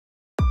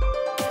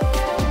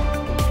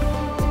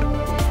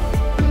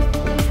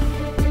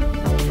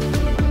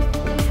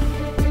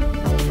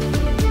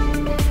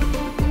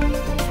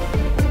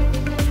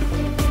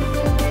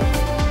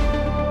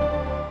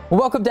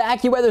Welcome to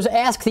AccuWeather's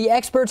Ask the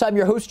Experts. I'm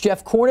your host,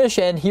 Jeff Cornish,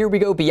 and here we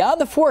go beyond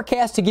the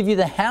forecast to give you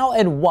the how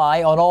and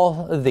why on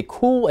all of the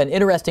cool and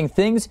interesting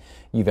things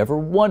you've ever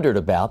wondered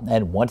about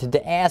and wanted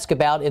to ask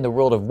about in the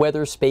world of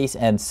weather, space,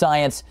 and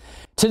science.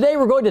 Today,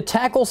 we're going to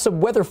tackle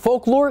some weather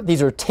folklore.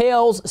 These are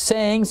tales,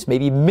 sayings,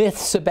 maybe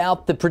myths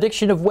about the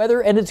prediction of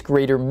weather and its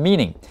greater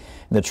meaning.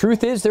 And the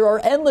truth is, there are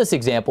endless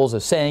examples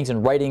of sayings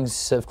and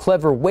writings of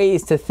clever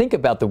ways to think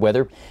about the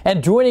weather.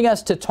 And joining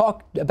us to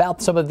talk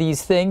about some of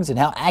these things and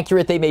how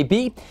accurate they may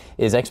be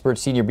is expert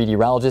senior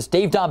meteorologist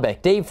Dave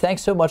Dombeck. Dave,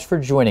 thanks so much for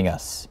joining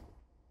us.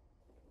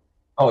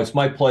 Oh, it's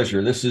my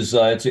pleasure. This is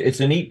it's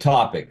a neat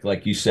topic,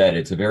 like you said.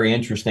 It's a very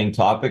interesting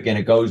topic, and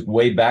it goes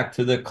way back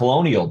to the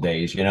colonial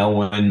days. You know,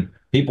 when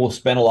people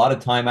spent a lot of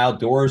time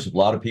outdoors, a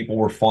lot of people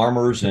were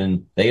farmers,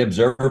 and they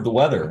observed the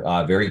weather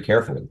very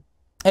carefully.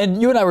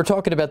 And you and I were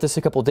talking about this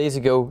a couple of days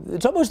ago.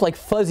 It's almost like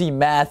fuzzy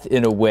math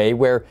in a way,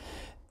 where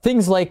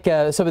things like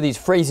some of these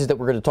phrases that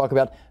we're going to talk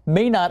about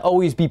may not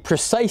always be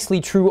precisely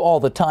true all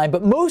the time,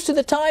 but most of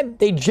the time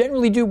they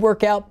generally do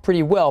work out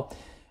pretty well.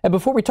 And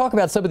before we talk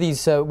about some of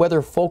these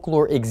weather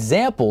folklore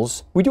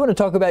examples, we do want to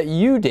talk about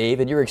you,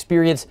 Dave, and your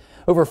experience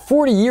over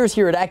 40 years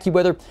here at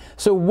AccuWeather.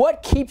 So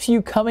what keeps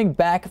you coming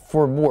back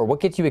for more? What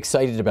gets you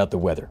excited about the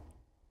weather?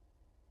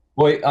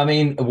 Well, I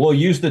mean, we'll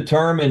use the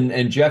term,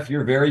 and Jeff,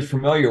 you're very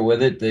familiar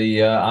with it.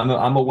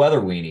 I'm a weather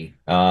weenie.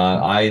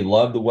 I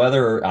love the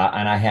weather,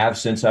 and I have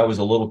since I was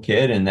a little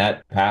kid, and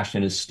that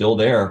passion is still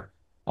there.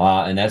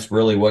 And that's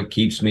really what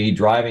keeps me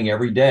driving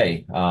every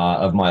day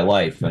of my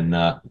life. And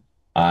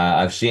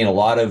I've seen a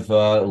lot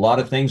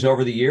of things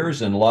over the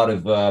years, and a lot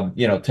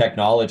of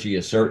technology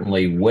is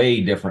certainly way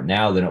different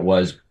now than it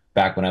was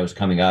back when I was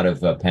coming out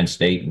of Penn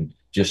State and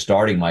just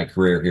starting my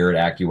career here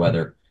at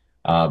AccuWeather.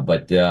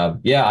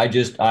 Yeah,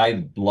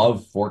 I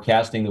love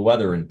forecasting the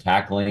weather and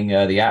tackling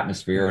the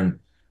atmosphere. And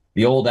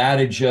the old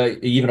adage,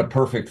 even a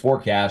perfect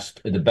forecast,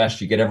 the best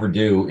you could ever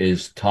do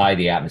is tie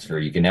the atmosphere.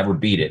 You can never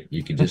beat it.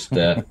 You can just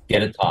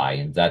get a tie,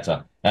 and that's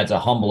a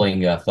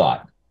humbling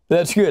thought.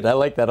 That's good. I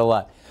like that a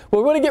lot.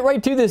 Well, we're going to get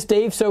right to this,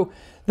 Dave. So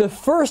the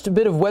first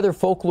bit of weather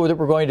folklore that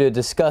we're going to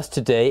discuss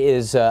today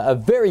is a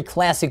very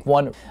classic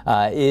one,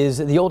 is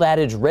the old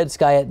adage, red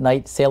sky at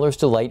night, sailors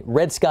delight,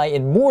 red sky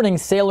in morning,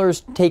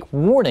 sailors take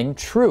warning.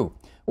 True?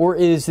 Or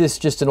is this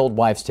just an old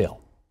wives'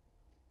 tale?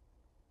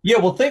 Yeah,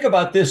 well, think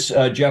about this,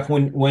 Jeff,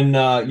 when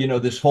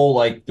this whole,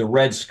 like, the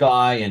red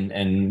sky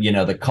and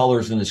the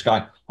colors in the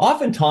sky,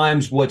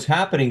 oftentimes what's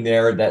happening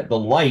there, that the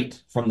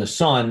light from the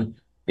sun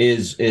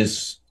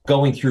is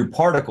going through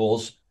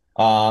particles.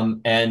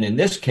 And in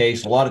this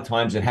case, a lot of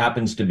times it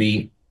happens to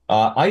be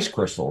ice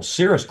crystals,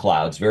 cirrus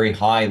clouds, very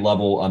high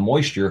level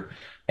moisture.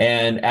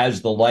 And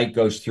as the light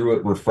goes through,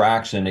 it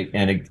refracts and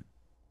it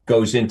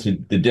goes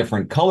into the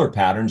different color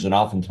patterns. And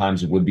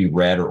oftentimes it would be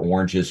red or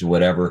oranges or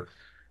whatever.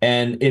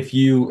 And if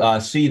you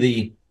see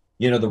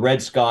the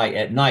red sky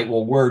at night,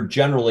 well, where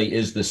generally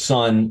is the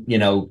sun,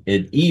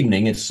 at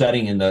evening, it's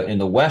setting in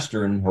the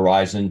western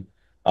horizon.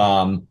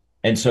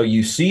 And so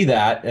you see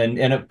that, and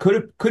it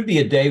could be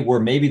a day where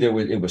maybe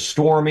it was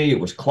stormy, it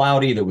was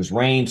cloudy, there was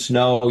rain,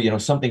 snow,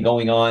 something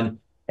going on.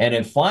 And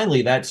then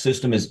finally that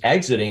system is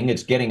exiting,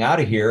 it's getting out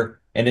of here,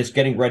 and it's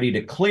getting ready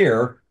to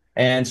clear.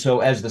 And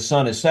so as the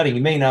sun is setting,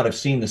 you may not have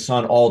seen the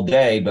sun all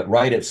day, but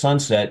right at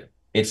sunset,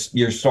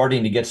 you're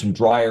starting to get some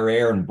drier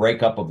air and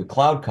breakup of the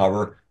cloud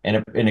cover,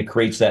 and it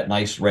creates that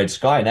nice red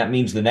sky. And that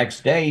means the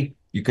next day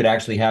you could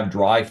actually have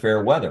dry,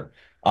 fair weather.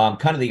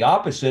 Kind of the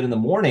opposite in the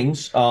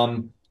mornings.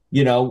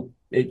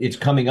 It's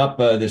coming up,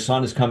 the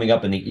sun is coming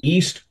up in the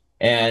east,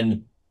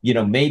 and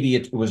maybe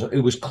it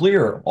was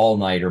clear all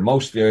night, or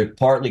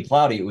partly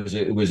cloudy.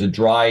 It was a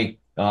dry,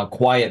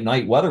 quiet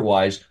night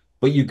weather-wise,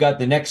 but you've got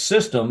the next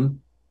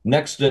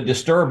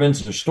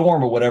disturbance or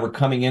storm or whatever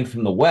coming in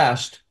from the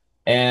west,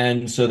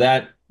 and so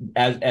that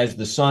as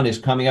the sun is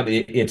coming up,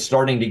 it's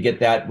starting to get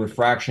that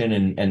refraction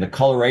and the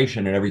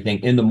coloration and everything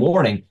in the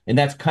morning, and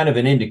that's kind of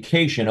an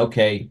indication.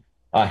 Okay.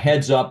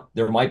 Heads up,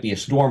 there might be a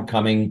storm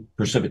coming.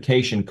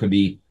 Precipitation could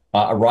be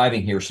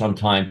arriving here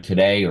sometime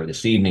today or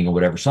this evening or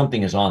whatever.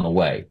 Something is on the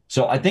way.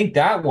 So I think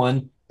that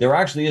one, there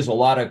actually is a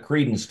lot of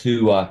credence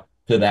to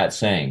that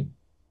saying.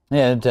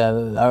 And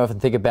I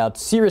often think about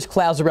cirrus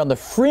clouds around the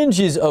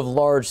fringes of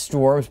large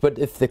storms, but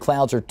if the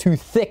clouds are too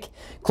thick,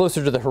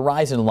 closer to the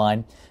horizon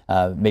line,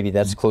 maybe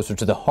that's closer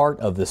to the heart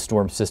of the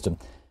storm system.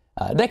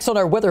 Next on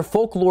our weather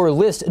folklore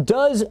list,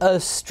 does a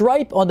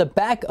stripe on the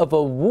back of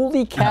a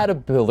woolly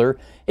caterpillar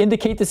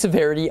indicate the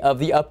severity of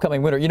the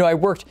upcoming winter? I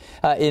worked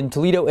in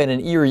Toledo and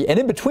in Erie, and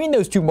in between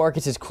those two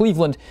markets is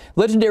Cleveland.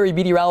 Legendary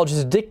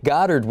meteorologist Dick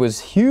Goddard was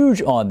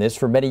huge on this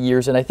for many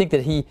years, and I think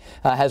that he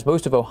has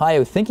most of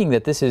Ohio thinking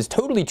that this is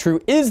totally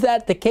true. Is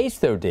that the case,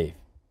 though, Dave?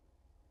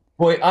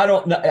 Boy, I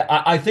don't know.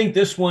 I think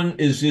this one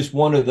is just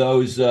one of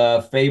those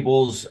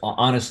fables.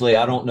 Honestly,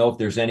 I don't know if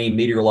there's any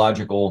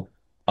meteorological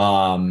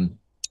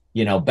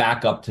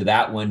back up to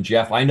that one,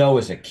 Jeff. I know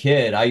as a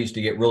kid, I used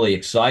to get really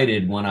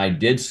excited when I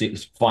did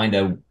find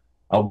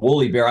a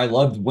woolly bear. I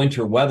loved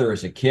winter weather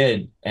as a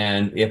kid,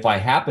 and if I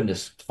happened to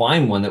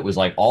find one that was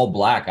like all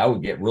black, I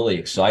would get really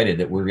excited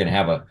that we're going to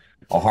have a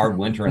hard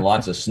winter and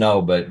lots of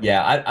snow. But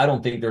yeah, I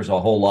don't think there's a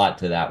whole lot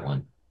to that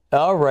one.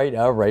 All right,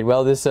 all right.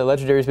 Well, this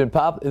legend has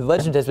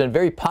been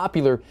very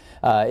popular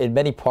in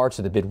many parts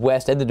of the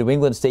Midwest and the New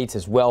England states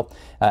as well.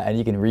 And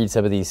you can read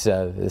some of these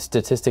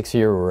statistics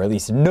here, or at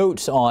least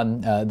notes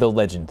on the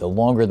legend. The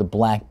longer the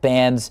black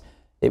bands,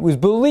 it was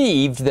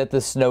believed that the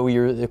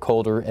snowier, the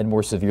colder, and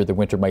more severe the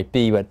winter might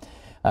be. But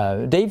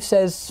Dave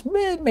says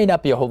it may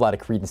not be a whole lot of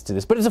credence to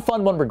this, but it's a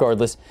fun one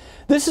regardless.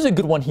 This is a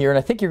good one here, and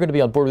I think you're going to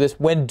be on board with this.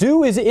 When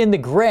dew is in the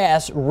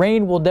grass,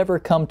 rain will never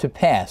come to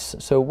pass.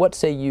 So what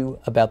say you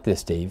about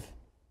this, Dave?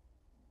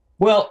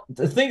 Well,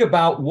 the thing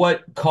about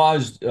what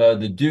caused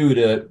the dew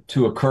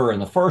to occur in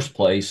the first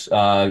place,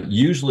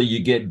 usually you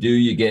get dew,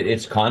 you get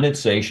its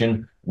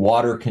condensation,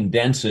 water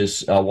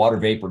condenses, water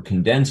vapor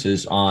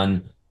condenses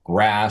on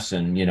grass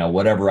and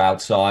whatever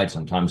outside,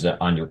 sometimes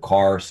on your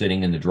car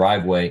sitting in the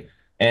driveway.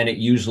 And it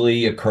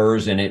usually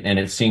occurs, and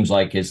it seems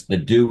like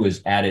the dew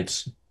is at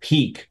its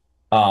peak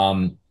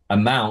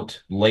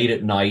amount late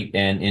at night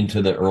and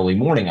into the early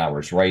morning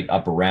hours, right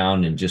up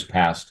around and just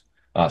past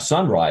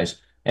sunrise.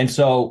 And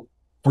so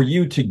for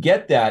you to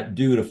get that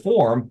dew to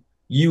form,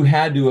 you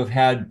had to have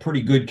had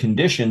pretty good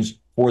conditions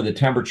for the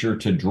temperature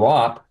to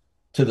drop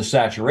to the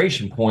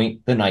saturation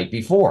point the night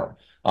before.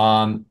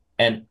 And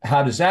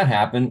how does that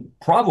happen?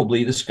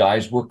 Probably the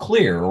skies were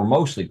clear or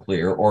mostly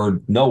clear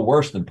or no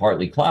worse than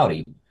partly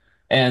cloudy.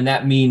 And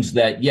that means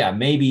that, yeah,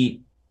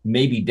 maybe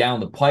down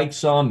the pike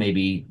some,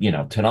 maybe,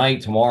 tonight,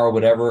 tomorrow,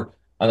 whatever,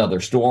 another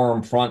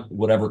storm front,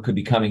 whatever could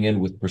be coming in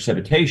with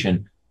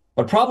precipitation,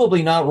 but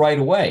probably not right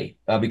away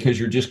because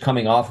you're just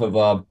coming off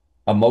of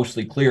a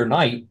mostly clear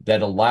night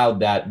that allowed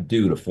that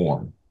dew to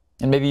form.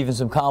 And maybe even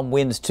some calm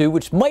winds too,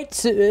 which might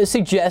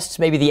suggest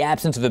maybe the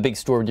absence of a big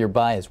storm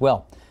nearby as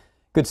well.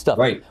 Good stuff.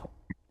 Right.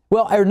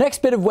 Well, our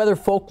next bit of weather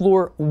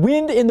folklore,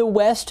 wind in the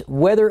west,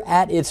 weather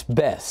at its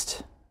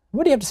best.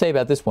 What do you have to say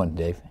about this one,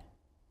 Dave?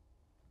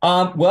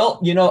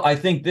 Well, I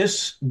think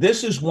this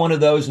is one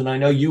of those, and I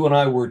know you and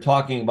I were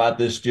talking about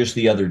this just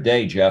the other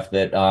day, Jeff,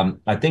 that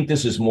I think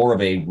this is more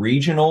of a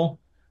regional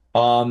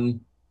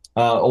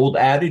old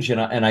adage,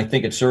 and I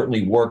think it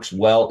certainly works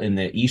well in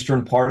the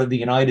eastern part of the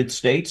United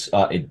States.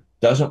 It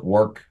doesn't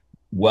work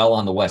well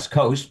on the West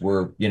Coast,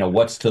 where,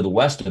 what's to the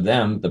west of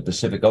them, the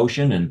Pacific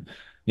Ocean, and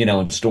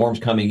storms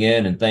coming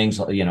in and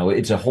things,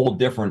 it's a whole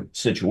different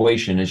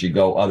situation as you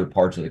go other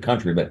parts of the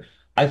country. But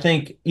I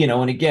think,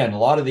 and again, a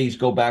lot of these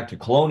go back to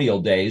colonial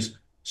days.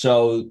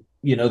 So,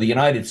 the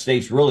United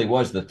States really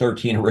was the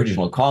 13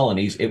 original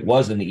colonies. It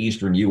was in the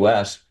eastern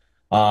U.S.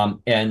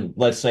 And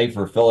let's say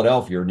for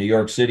Philadelphia or New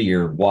York City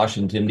or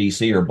Washington,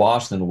 D.C. or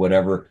Boston or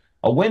whatever,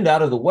 a wind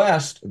out of the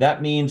west,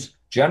 that means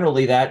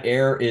generally that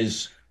air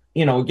is,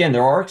 again,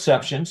 there are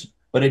exceptions,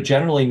 but it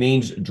generally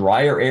means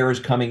drier air is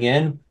coming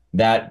in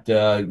that,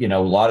 a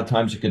lot of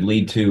times it could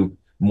lead to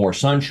more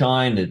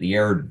sunshine, that the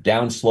air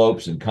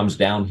downslopes and comes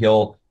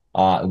downhill.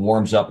 It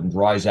warms up and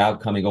dries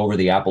out coming over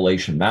the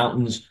Appalachian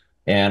Mountains.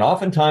 And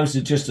oftentimes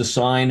it's just a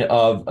sign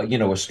of,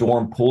 a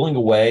storm pulling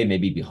away,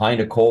 maybe behind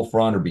a cold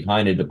front or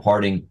behind a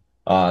departing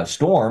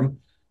storm.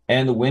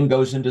 And the wind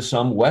goes into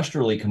some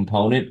westerly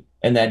component.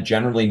 And that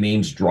generally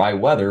means dry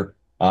weather,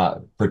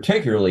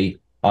 particularly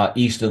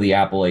east of the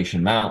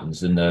Appalachian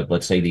Mountains in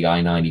let's say the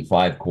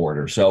I-95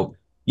 corridor. So,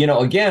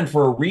 again,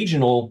 for a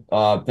regional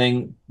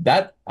thing,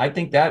 I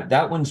think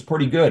that one's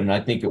pretty good. And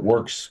I think it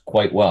works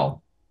quite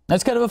well.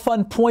 That's kind of a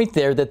fun point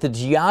there, that the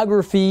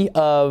geography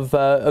of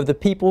the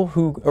people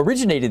who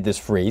originated this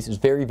phrase is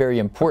very, very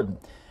important.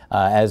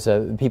 As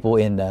people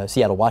in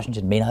Seattle,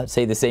 Washington may not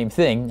say the same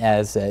thing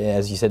as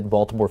you said,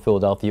 Baltimore,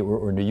 Philadelphia,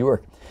 or New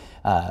York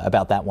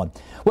about that one.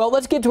 Well,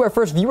 let's get to our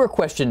first viewer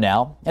question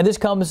now. And this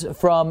comes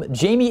from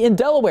Jamie in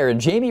Delaware.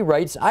 And Jamie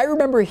writes, I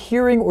remember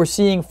hearing or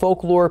seeing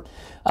folklore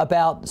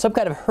about some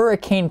kind of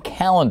hurricane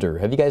calendar.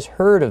 Have you guys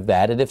heard of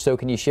that? And if so,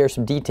 can you share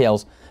some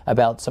details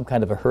about some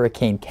kind of a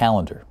hurricane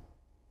calendar?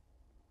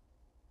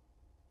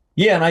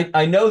 Yeah, and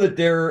I know that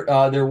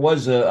there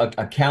was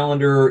a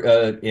calendar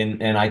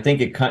and I think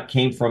it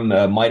came from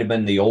might have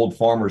been the Old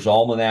Farmer's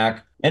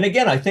Almanac. And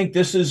again, I think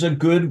this is a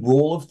good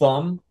rule of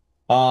thumb,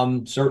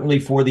 certainly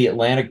for the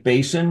Atlantic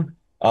Basin.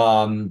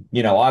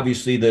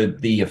 Obviously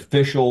the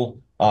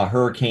official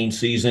hurricane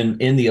season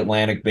in the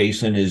Atlantic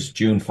Basin is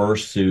June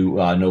 1st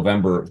to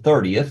November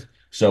 30th.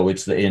 So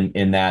it's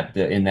in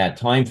that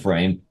time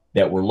frame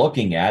that we're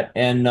looking at.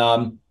 And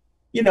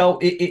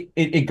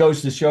it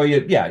goes to show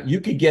you, yeah,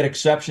 you could get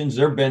exceptions.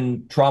 There have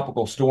been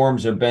tropical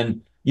storms, there have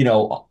been,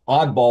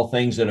 oddball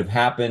things that have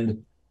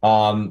happened,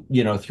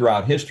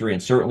 throughout history.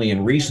 And certainly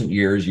in recent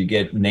years, you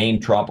get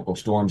named tropical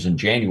storms in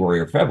January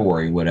or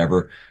February,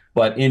 whatever.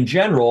 But in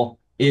general,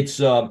 it's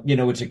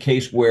a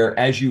case where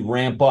as you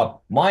ramp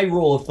up, my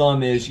rule of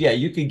thumb is, yeah,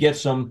 you could get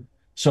some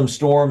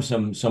storms,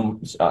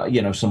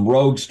 some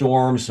rogue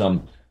storms,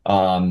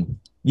 an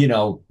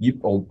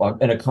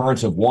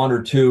occurrence of one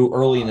or two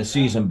early in the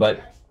season,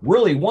 but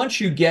really,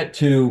 once you get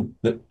to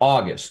the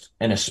August,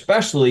 and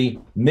especially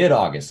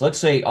mid-August, let's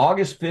say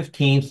August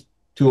 15th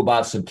to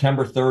about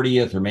September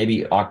 30th or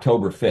maybe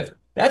October 5th,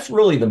 that's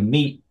really the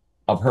meat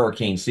of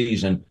hurricane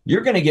season.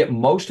 You're going to get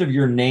most of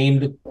your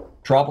named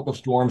tropical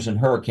storms and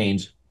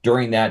hurricanes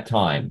during that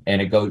time,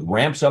 and it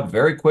ramps up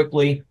very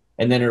quickly,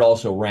 and then it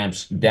also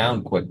ramps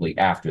down quickly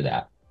after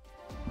that.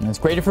 That's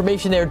great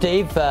information there,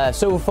 Dave.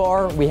 So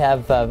far, we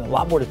have a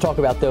lot more to talk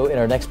about, though, in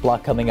our next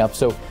block coming up.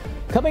 So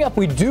coming up,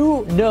 we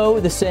do know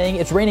the saying,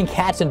 it's raining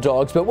cats and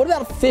dogs, but what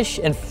about fish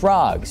and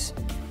frogs?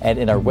 And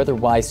in our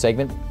Weather-Wise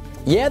segment,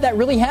 yeah, that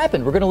really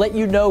happened. We're going to let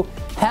you know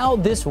how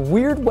this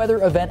weird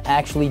weather event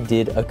actually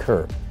did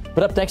occur.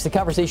 But up next, the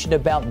conversation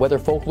about weather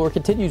folklore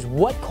continues.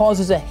 What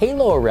causes a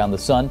halo around the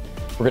sun?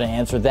 We're going to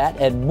answer that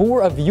and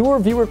more of your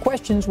viewer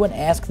questions when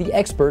Ask the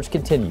Experts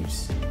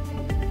continues.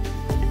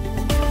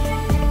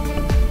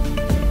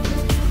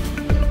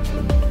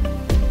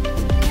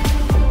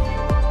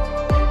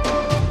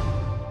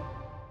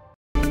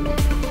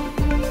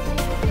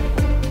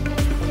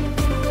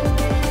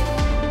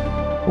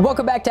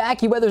 Welcome back to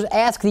AccuWeather's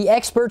Ask the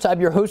Experts. I'm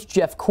your host,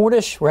 Jeff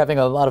Cornish. We're having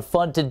a lot of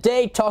fun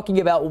today talking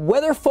about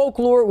weather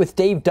folklore with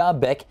Dave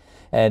Dombeck.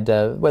 And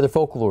weather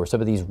folklore,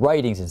 some of these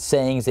writings and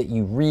sayings that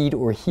you read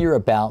or hear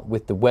about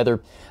with the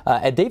weather.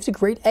 And Dave's a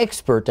great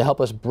expert to help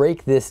us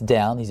break this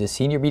down. He's a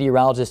senior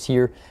meteorologist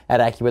here at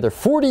AccuWeather,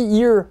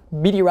 40-year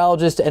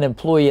meteorologist and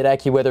employee at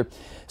AccuWeather.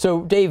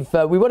 So, Dave,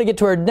 we want to get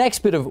to our next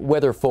bit of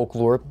weather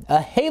folklore.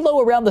 A halo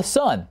around the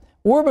sun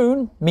or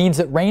moon means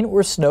that rain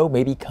or snow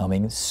may be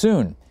coming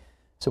soon.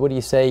 So what do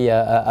you say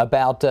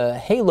about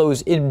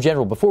halos in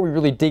general? Before we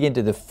really dig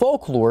into the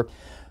folklore,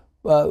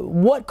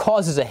 what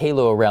causes a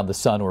halo around the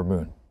sun or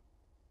moon?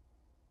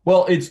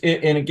 Well,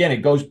 and again,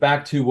 it goes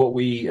back to what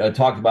we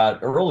talked about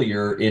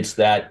earlier. It's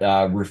that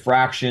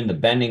refraction, the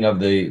bending of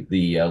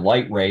the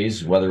light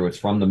rays, whether it's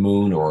from the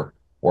moon or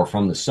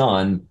from the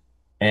sun,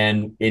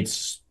 and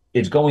it's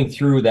going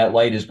through, that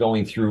light is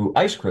going through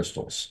ice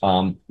crystals.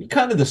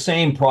 Kind of the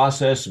same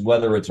process,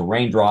 whether it's a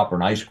raindrop or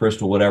an ice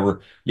crystal,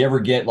 whatever. You ever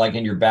get, like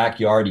in your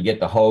backyard, you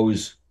get the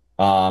hose,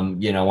 on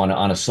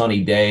a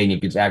sunny day, and you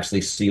could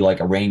actually see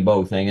like a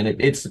rainbow thing. And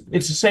it's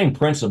the same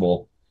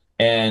principle.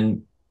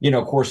 And,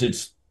 of course,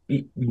 it's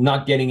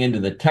not getting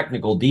into the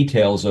technical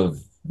details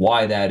of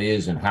why that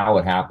is and how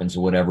it happens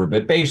or whatever.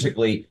 But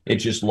basically,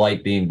 it's just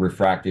light being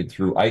refracted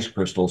through ice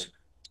crystals.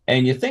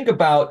 And you think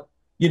about,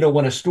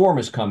 when a storm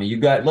is coming,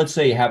 let's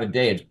say you have a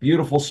day, it's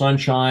beautiful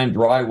sunshine,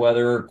 dry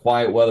weather,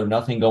 quiet weather,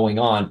 nothing going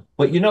on,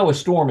 but a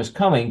storm is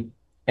coming.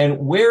 And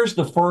where's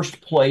the first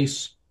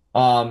place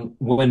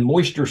when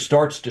moisture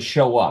starts to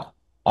show up?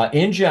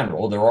 In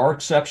general, there are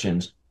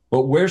exceptions,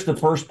 but where's the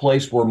first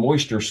place where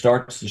moisture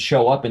starts to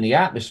show up in the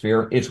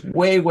atmosphere? It's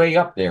way, way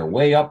up there,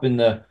 way up in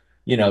the,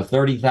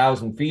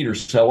 30,000 feet or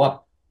so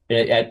up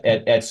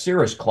at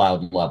cirrus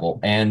cloud level.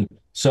 And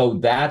so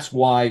that's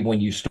why when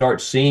you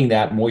start seeing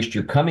that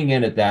moisture coming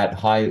in at that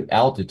high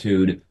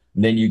altitude,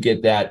 then you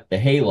get the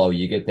halo,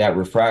 you get that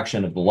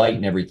refraction of the light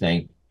and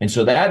everything. And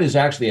so that is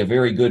actually a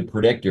very good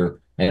predictor.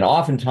 And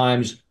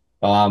oftentimes,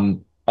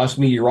 us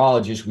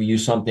meteorologists, we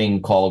use something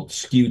called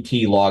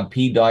skew-T log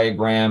P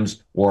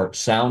diagrams, or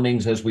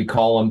soundings as we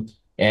call them.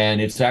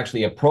 And it's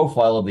actually a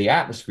profile of the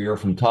atmosphere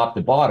from top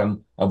to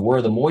bottom of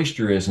where the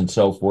moisture is and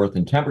so forth,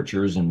 and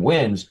temperatures and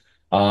winds.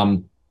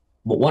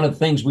 But one of the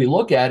things we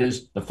look at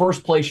is the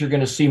first place you're going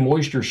to see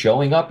moisture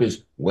showing up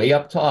is way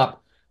up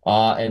top.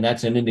 And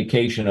that's an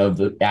indication of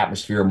the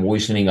atmosphere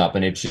moistening up.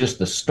 And it's just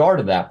the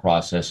start of that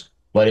process,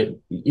 but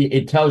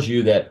it tells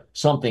you that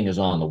something is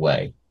on the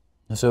way.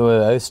 So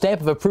a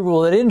stamp of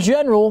approval that in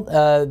general,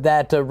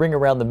 that ring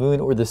around the moon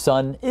or the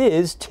sun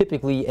is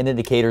typically an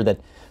indicator that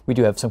we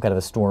do have some kind of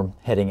a storm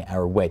heading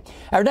our way.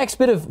 Our next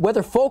bit of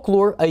weather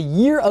folklore, a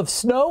year of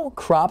snow,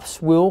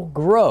 crops will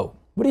grow.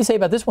 What do you say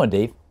about this one,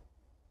 Dave?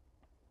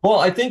 Well,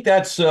 I think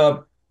that's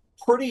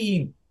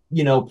pretty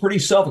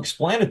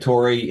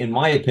self-explanatory in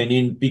my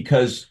opinion,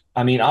 because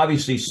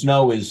obviously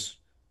snow is,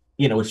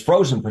 it's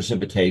frozen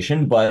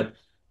precipitation, but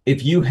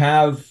if you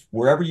have,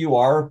 wherever you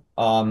are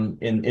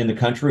in the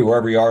country,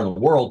 wherever you are in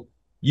the world,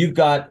 you've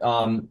got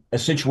a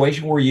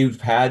situation where you've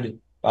had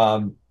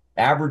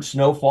average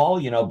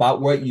snowfall,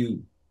 about what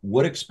you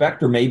would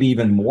expect, or maybe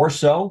even more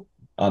so.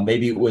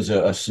 Maybe it was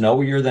a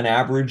snowier than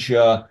average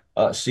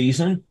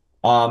season.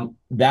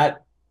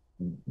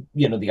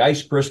 The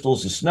ice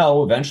crystals, the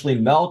snow eventually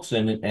melts,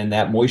 and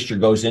that moisture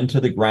goes into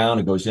the ground,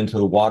 it goes into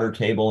the water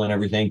table and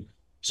everything.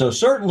 So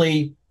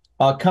certainly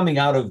coming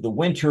out of the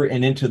winter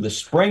and into the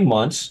spring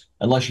months,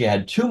 unless you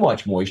had too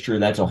much moisture,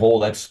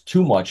 that's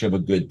too much of a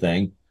good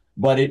thing.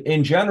 But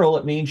in general,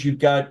 it means you've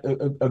got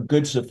a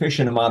good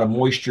sufficient amount of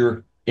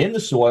moisture in the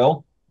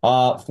soil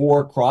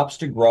for crops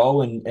to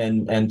grow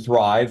and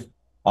thrive,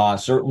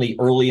 certainly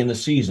early in the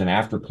season,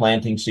 after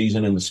planting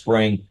season in the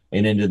spring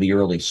and into the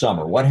early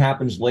summer. What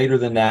happens later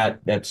than that,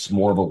 that's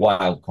more of a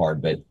wild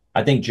card, but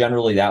I think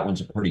generally that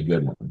one's a pretty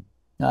good one.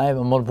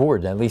 I'm on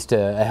board. At least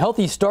a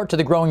healthy start to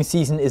the growing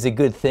season is a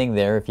good thing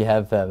there if you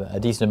have a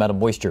decent amount of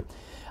moisture.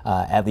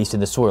 at least in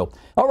the soil.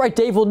 All right,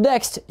 Dave, well,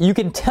 next, you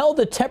can tell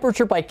the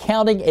temperature by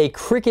counting a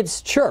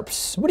cricket's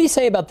chirps. What do you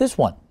say about this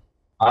one?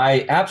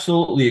 I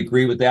absolutely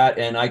agree with that,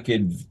 and I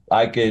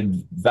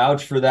could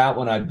vouch for that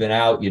when I've been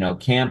out,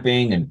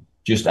 camping and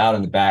just out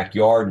in the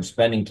backyard and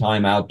spending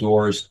time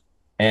outdoors.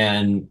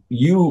 And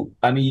you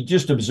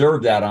just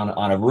observe that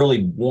on a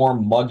really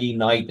warm, muggy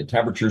night, the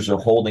temperatures are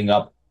holding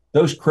up.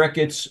 Those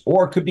crickets,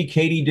 or it could be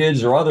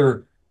katydids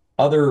or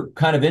other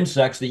kind of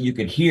insects that you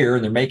could hear,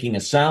 and they're making a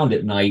sound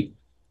at night.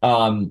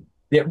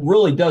 It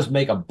really does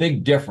make a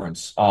big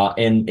difference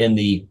in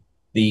the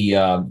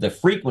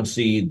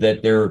frequency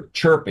that they're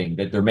chirping,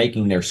 that they're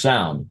making their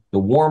sound. The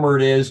warmer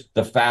it is,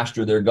 the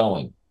faster they're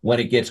going. When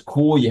it gets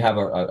cool, you have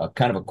a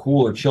kind of a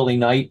cool or chilly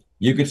night,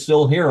 you could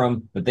still hear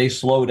them, but they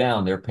slow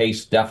down. Their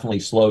pace definitely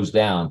slows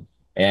down.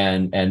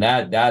 And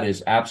that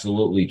is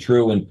absolutely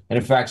true. And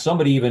in fact,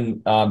 somebody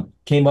even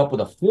came up with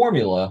a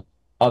formula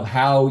of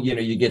how,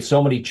 you get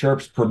so many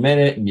chirps per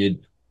minute, and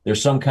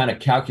there's some kind of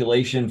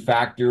calculation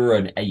factor,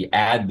 and you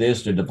add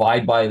this to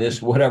divide by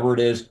this, whatever it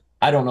is.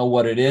 I don't know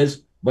what it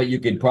is, but you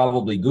could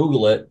probably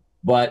Google it.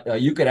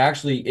 But you could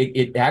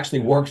it actually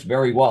works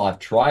very well. I've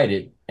tried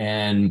it,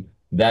 and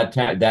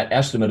that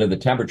estimate of the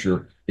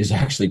temperature is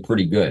actually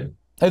pretty good.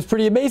 That's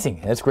pretty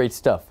amazing. That's great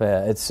stuff.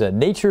 It's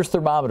nature's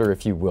thermometer,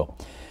 if you will.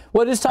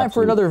 Well, it is time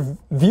for another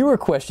viewer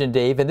question,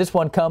 Dave, and this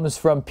one comes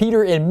from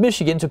Peter in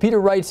Michigan. So Peter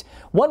writes,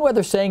 one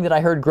weather saying that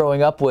I heard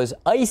growing up was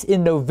ice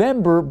in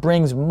November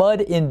brings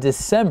mud in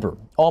December,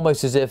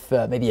 almost as if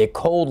maybe a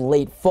cold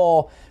late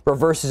fall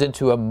reverses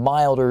into a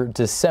milder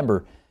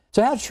December.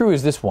 So how true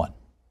is this one?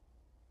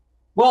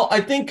 Well,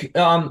 I think,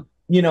 and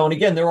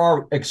again, there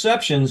are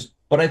exceptions,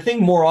 but I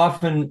think more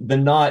often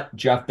than not,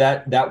 Jeff,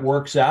 that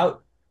works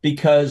out,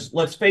 because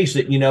let's face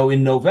it,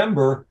 in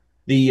November,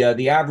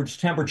 the average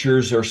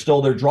temperatures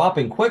they're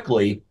dropping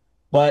quickly,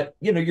 but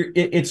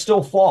it's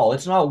still fall.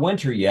 It's not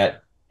winter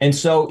yet. And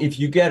so if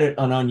you get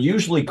an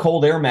unusually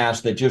cold air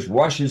mass that just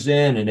rushes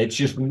in, and it's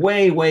just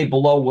way, way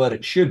below what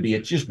it should be,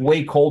 it's just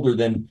way colder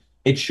than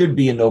it should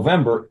be in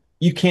November,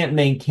 you can't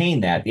maintain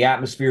that. The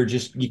atmosphere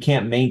you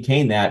can't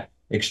maintain that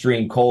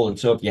extreme cold. And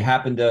so if you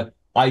happen to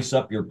ice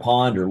up your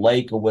pond or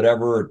lake or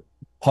whatever,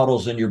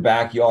 puddles in your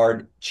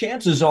backyard,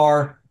 chances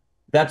are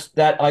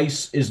that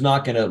ice is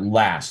not going to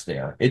last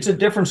there. It's a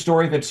different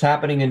story if it's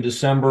happening in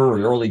December or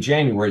early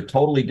January,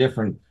 totally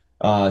different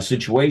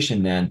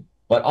situation then.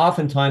 But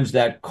oftentimes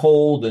that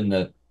cold and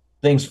the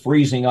things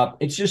freezing up,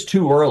 it's just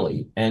too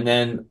early. And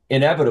then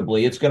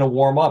inevitably it's going to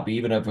warm up,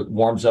 even if it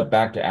warms up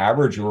back to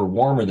average or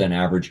warmer than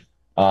average.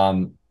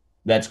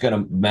 That's going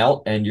to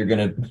melt, and you're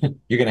going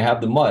to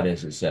have the mud,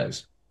 as it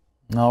says.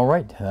 All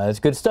right. That's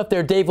good stuff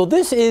there, Dave. Well,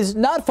 this is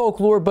not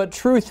folklore, but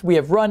truth. We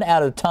have run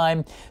out of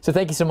time. So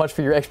thank you so much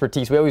for your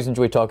expertise. We always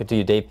enjoy talking to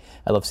you, Dave.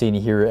 I love seeing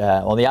you here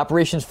on the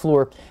operations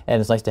floor,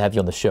 and it's nice to have you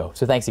on the show.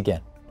 So thanks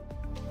again.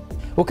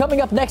 Well,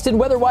 coming up next in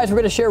Weatherwise, we're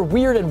going to share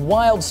weird and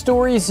wild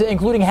stories,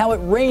 including how it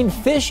rained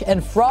fish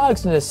and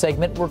frogs in this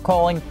segment we're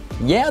calling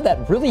Yeah,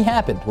 That Really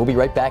Happened. We'll be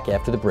right back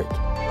after the break.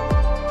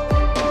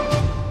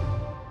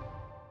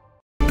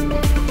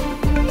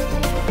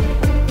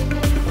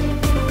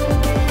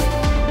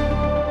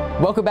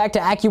 Welcome back to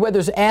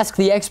AccuWeather's Ask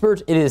the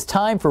Expert. It is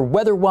time for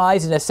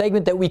Weatherwise in a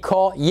segment that we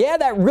call Yeah,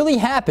 That Really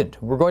Happened.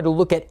 We're going to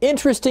look at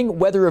interesting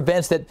weather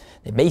events that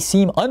they may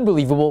seem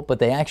unbelievable, but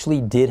they actually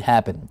did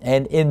happen.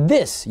 And in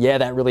this Yeah,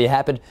 That Really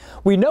Happened,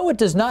 we know it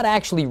does not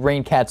actually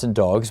rain cats and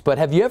dogs, but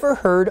have you ever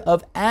heard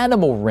of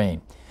animal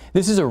rain?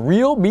 This is a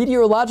real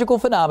meteorological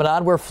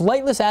phenomenon where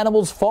flightless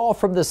animals fall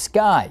from the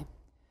sky.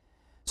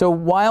 So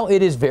while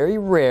it is very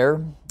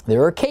rare,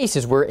 there are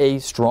cases where a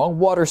strong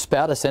water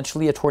spout,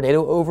 essentially a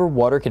tornado over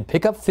water, can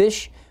pick up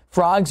fish,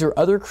 frogs, or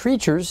other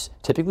creatures,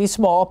 typically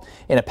small,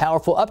 in a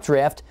powerful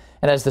updraft.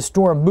 And as the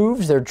storm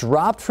moves, they're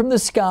dropped from the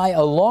sky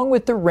along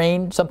with the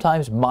rain,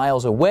 sometimes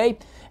miles away.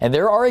 And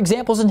there are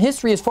examples in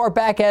history as far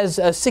back as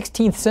a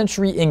 16th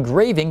century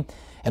engraving,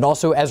 and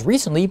also as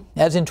recently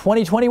as in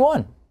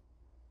 2021.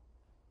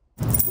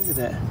 Look at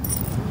that.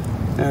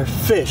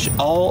 There's fish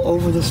all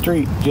over the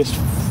street. They just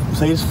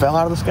fell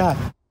out of the sky.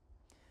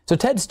 So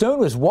Ted Stone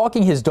was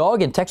walking his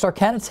dog in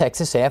Texarkana,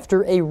 Texas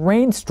after a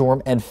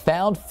rainstorm and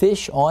found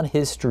fish on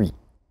his street.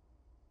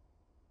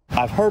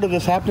 I've heard of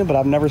this happening, but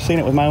I've never seen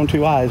it with my own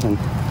two eyes, and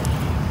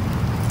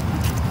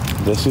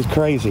this is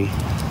crazy.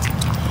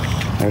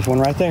 There's one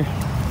right there.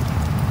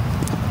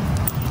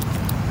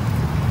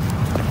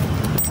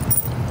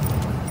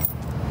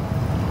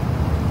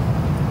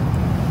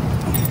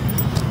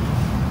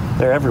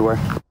 They're everywhere.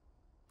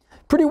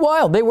 Pretty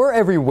wild. They were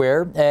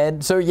everywhere.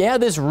 And so, yeah,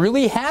 this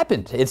really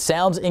happened. It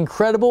sounds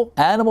incredible.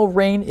 Animal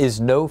rain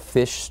is no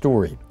fish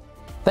story.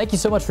 Thank you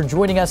so much for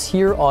joining us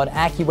here on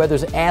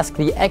AccuWeather's Ask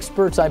the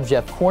Experts. I'm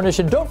Jeff Cornish.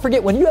 And don't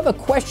forget, when you have a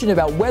question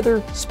about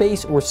weather,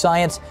 space, or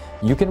science,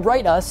 you can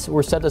write us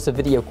or send us a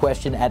video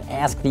question at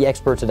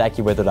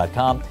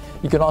asktheexperts@AccuWeather.com.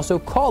 You can also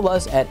call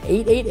us at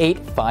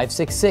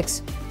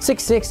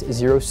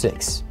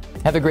 888-566-6606.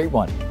 Have a great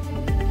one.